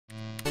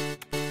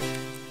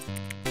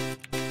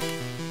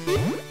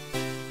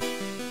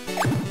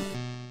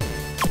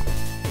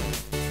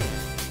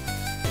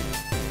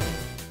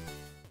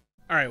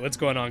Alright, what's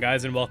going on,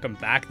 guys, and welcome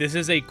back. This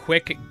is a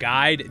quick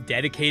guide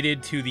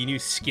dedicated to the new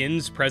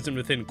skins present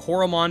within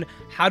Coromon,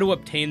 how to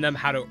obtain them,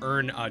 how to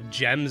earn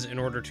gems in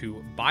order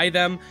to buy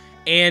them,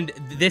 and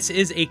this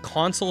is a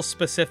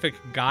console-specific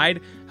guide.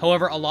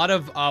 However, a lot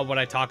of what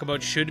I talk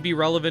about should be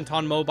relevant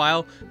on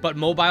mobile, but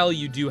mobile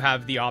you do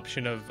have the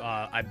option of,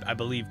 I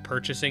believe,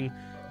 purchasing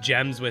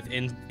gems with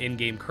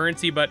in-game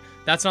currency, but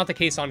that's not the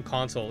case on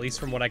console, at least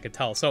from what I could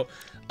tell. So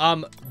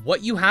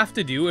what you have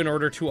to do in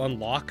order to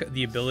unlock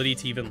the ability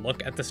to even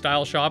look at the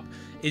style shop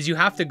is you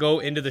have to go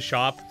into the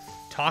shop,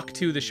 talk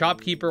to the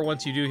shopkeeper.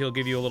 Once you do, he'll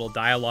give you a little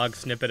dialogue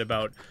snippet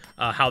about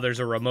how there's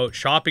a remote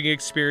shopping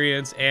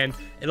experience, and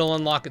it'll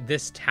unlock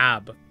this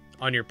tab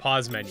on your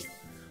pause menu.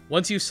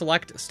 Once you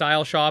select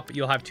style shop,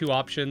 you'll have two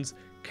options: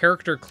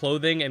 character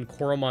clothing and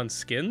Coromon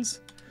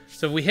skins.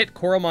 So if we hit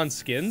Coromon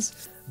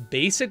skins,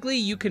 basically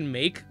you can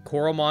make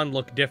Coromon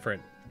look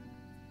different,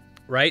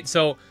 right?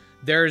 So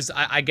there's,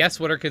 I guess,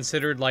 what are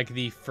considered like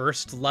the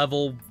first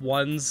level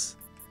ones,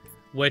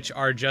 which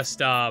are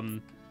just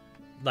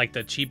like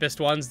the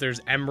cheapest ones.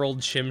 There's Emerald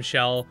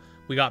Shimshell.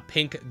 We got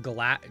Pink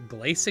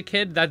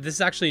Glacykid. This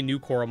is actually a new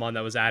Coromon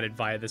that was added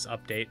via this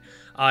update.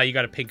 You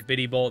got a Pink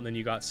Biddybolt, and then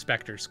you got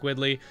Spectre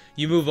Squidly.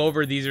 You move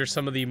over, these are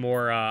some of the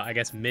more, I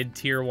guess,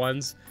 mid-tier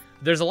ones.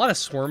 There's a lot of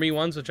Swarmy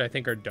ones, which I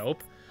think are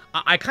dope.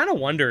 I kind of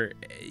wonder,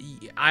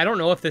 I don't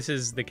know if this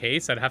is the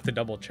case, I'd have to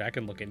double check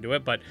and look into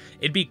it, but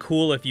it'd be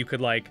cool if you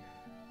could, like,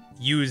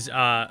 use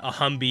a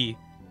Humvee,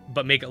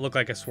 but make it look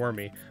like a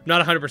Swarmy. I'm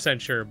not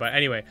 100% sure, but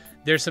anyway,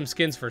 there's some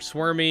skins for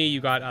Swarmy.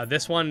 You got,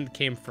 this one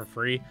came for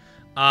free.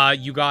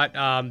 You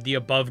got the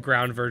above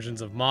ground versions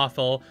of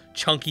Mothel,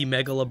 Chunky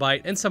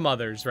Megalobite, and some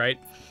others, right?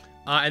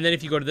 And then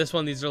if you go to this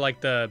one, these are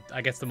like the,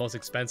 I guess, the most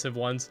expensive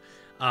ones.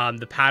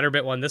 The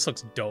Patterbit one, this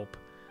looks dope.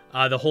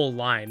 The whole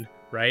line,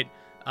 right?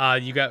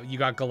 You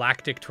got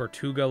Galactic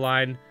Tortuga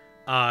line,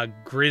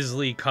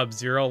 Grizzly Cub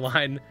Zero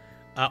line,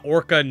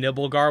 Orca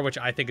Nibblegar, which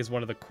I think is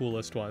one of the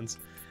coolest ones.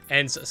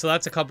 And so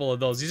that's a couple of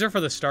those. These are for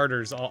the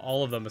starters,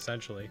 all of them,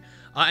 essentially.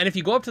 And if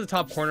you go up to the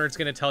top corner, it's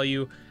going to tell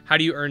you how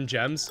do you earn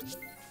gems.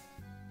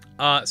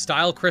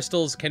 Style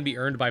crystals can be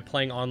earned by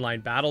playing online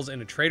battles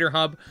in a trader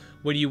hub.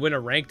 When you win a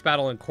ranked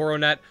battle in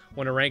Coronet,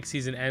 when a ranked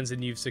season ends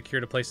and you've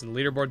secured a place in the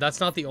leaderboard, that's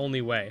not the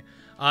only way.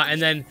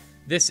 And then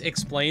this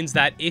explains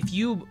that if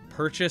you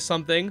purchase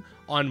something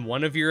on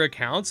one of your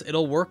accounts,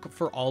 it'll work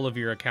for all of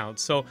your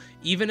accounts. So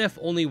even if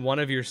only one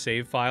of your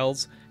save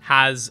files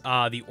has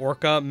the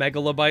Orca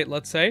Megalobite,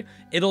 let's say,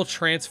 it'll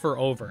transfer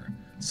over.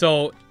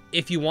 So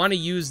if you want to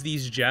use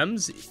these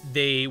gems,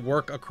 they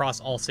work across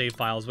all save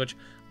files, which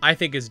I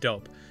think is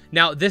dope.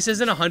 Now, this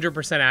isn't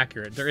 100%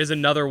 accurate. There is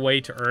another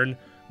way to earn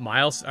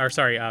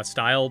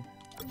style.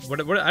 I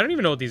don't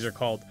even know what these are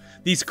called.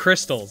 These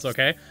crystals,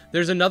 okay?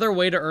 There's another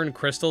way to earn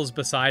crystals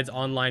besides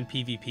online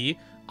PvP.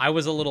 I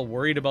was a little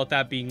worried about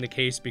that being the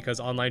case because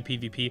online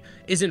PvP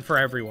isn't for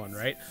everyone,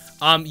 right?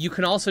 You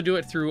can also do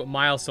it through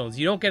milestones.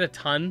 You don't get a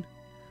ton,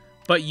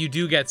 but you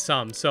do get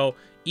some. So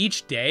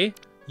each day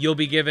you'll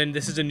be given,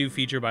 this is a new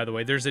feature, by the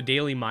way, there's a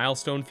daily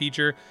milestone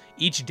feature.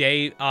 Each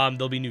day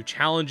there'll be new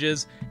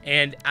challenges,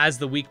 and as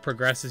the week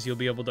progresses, you'll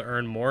be able to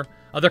earn more.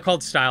 They're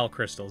called style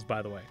crystals,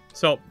 by the way.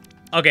 So,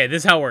 okay,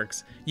 this is how it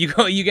works.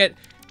 You get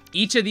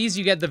each of these,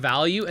 you get the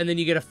value, and then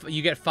you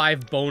get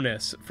 5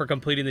 bonus for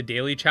completing the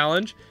daily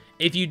challenge.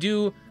 If you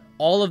do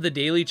all of the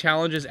daily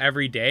challenges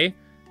every day,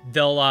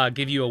 they'll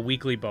give you a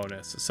weekly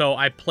bonus. So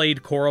I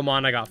played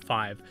Coromon, I got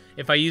 5.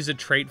 If I use a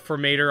trait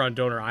formator on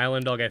Donor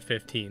Island, I'll get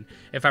 15.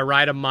 If I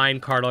ride a mine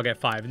card, I'll get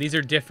 5. And these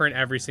are different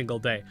every single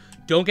day.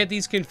 Don't get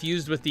these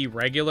confused with the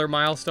regular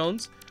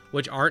milestones,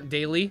 which aren't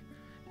daily,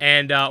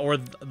 and or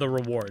the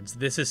rewards.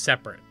 This is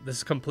separate. This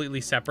is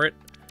completely separate.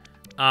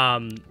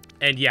 And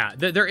yeah,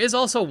 there is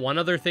also one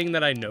other thing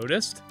that I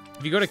noticed.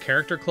 If you go to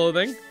character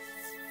clothing,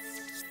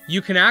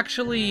 you can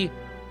actually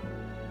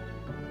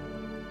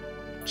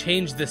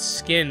change the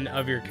skin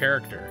of your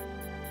character,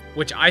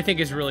 which I think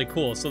is really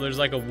cool. So there's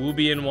like a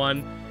Woobian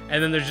one,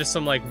 and then there's just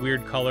some like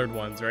weird colored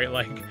ones, right?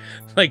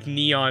 Like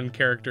neon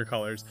character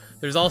colors.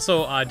 There's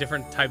also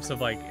different types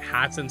of like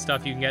hats and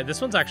stuff you can get.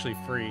 This one's actually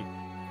free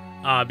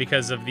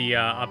because of the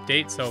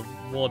update, so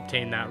we'll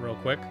obtain that real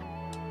quick.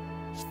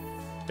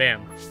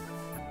 Bam.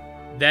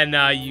 Then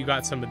you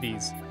got some of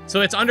these. So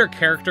it's under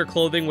character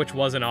clothing, which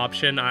was an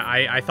option.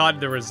 I thought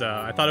there was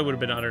I thought it would have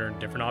been under a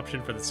different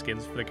option for the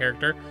skins for the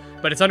character,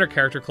 but it's under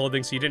character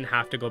clothing, so you didn't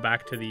have to go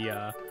back to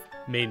the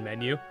main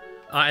menu.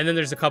 And then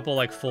there's a couple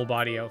like full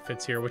body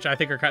outfits here, which I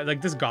think are kind of,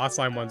 like this Goth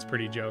Slime one's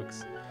pretty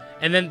jokes.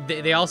 And then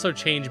they also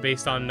change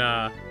based on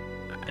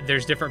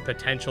there's different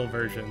potential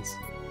versions.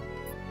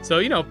 So,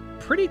 you know,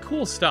 pretty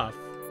cool stuff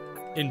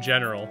in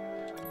general.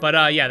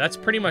 But yeah, that's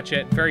pretty much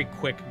it. Very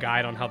quick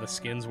guide on how the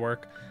skins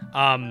work.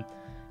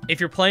 If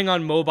you're playing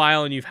on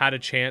mobile and you've had a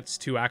chance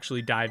to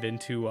actually dive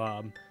into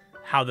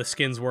how the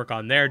skins work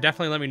on there,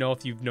 definitely let me know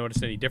if you've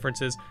noticed any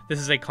differences. This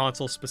is a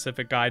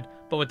console-specific guide.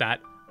 But with that,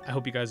 I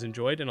hope you guys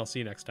enjoyed, and I'll see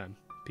you next time.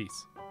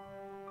 Peace.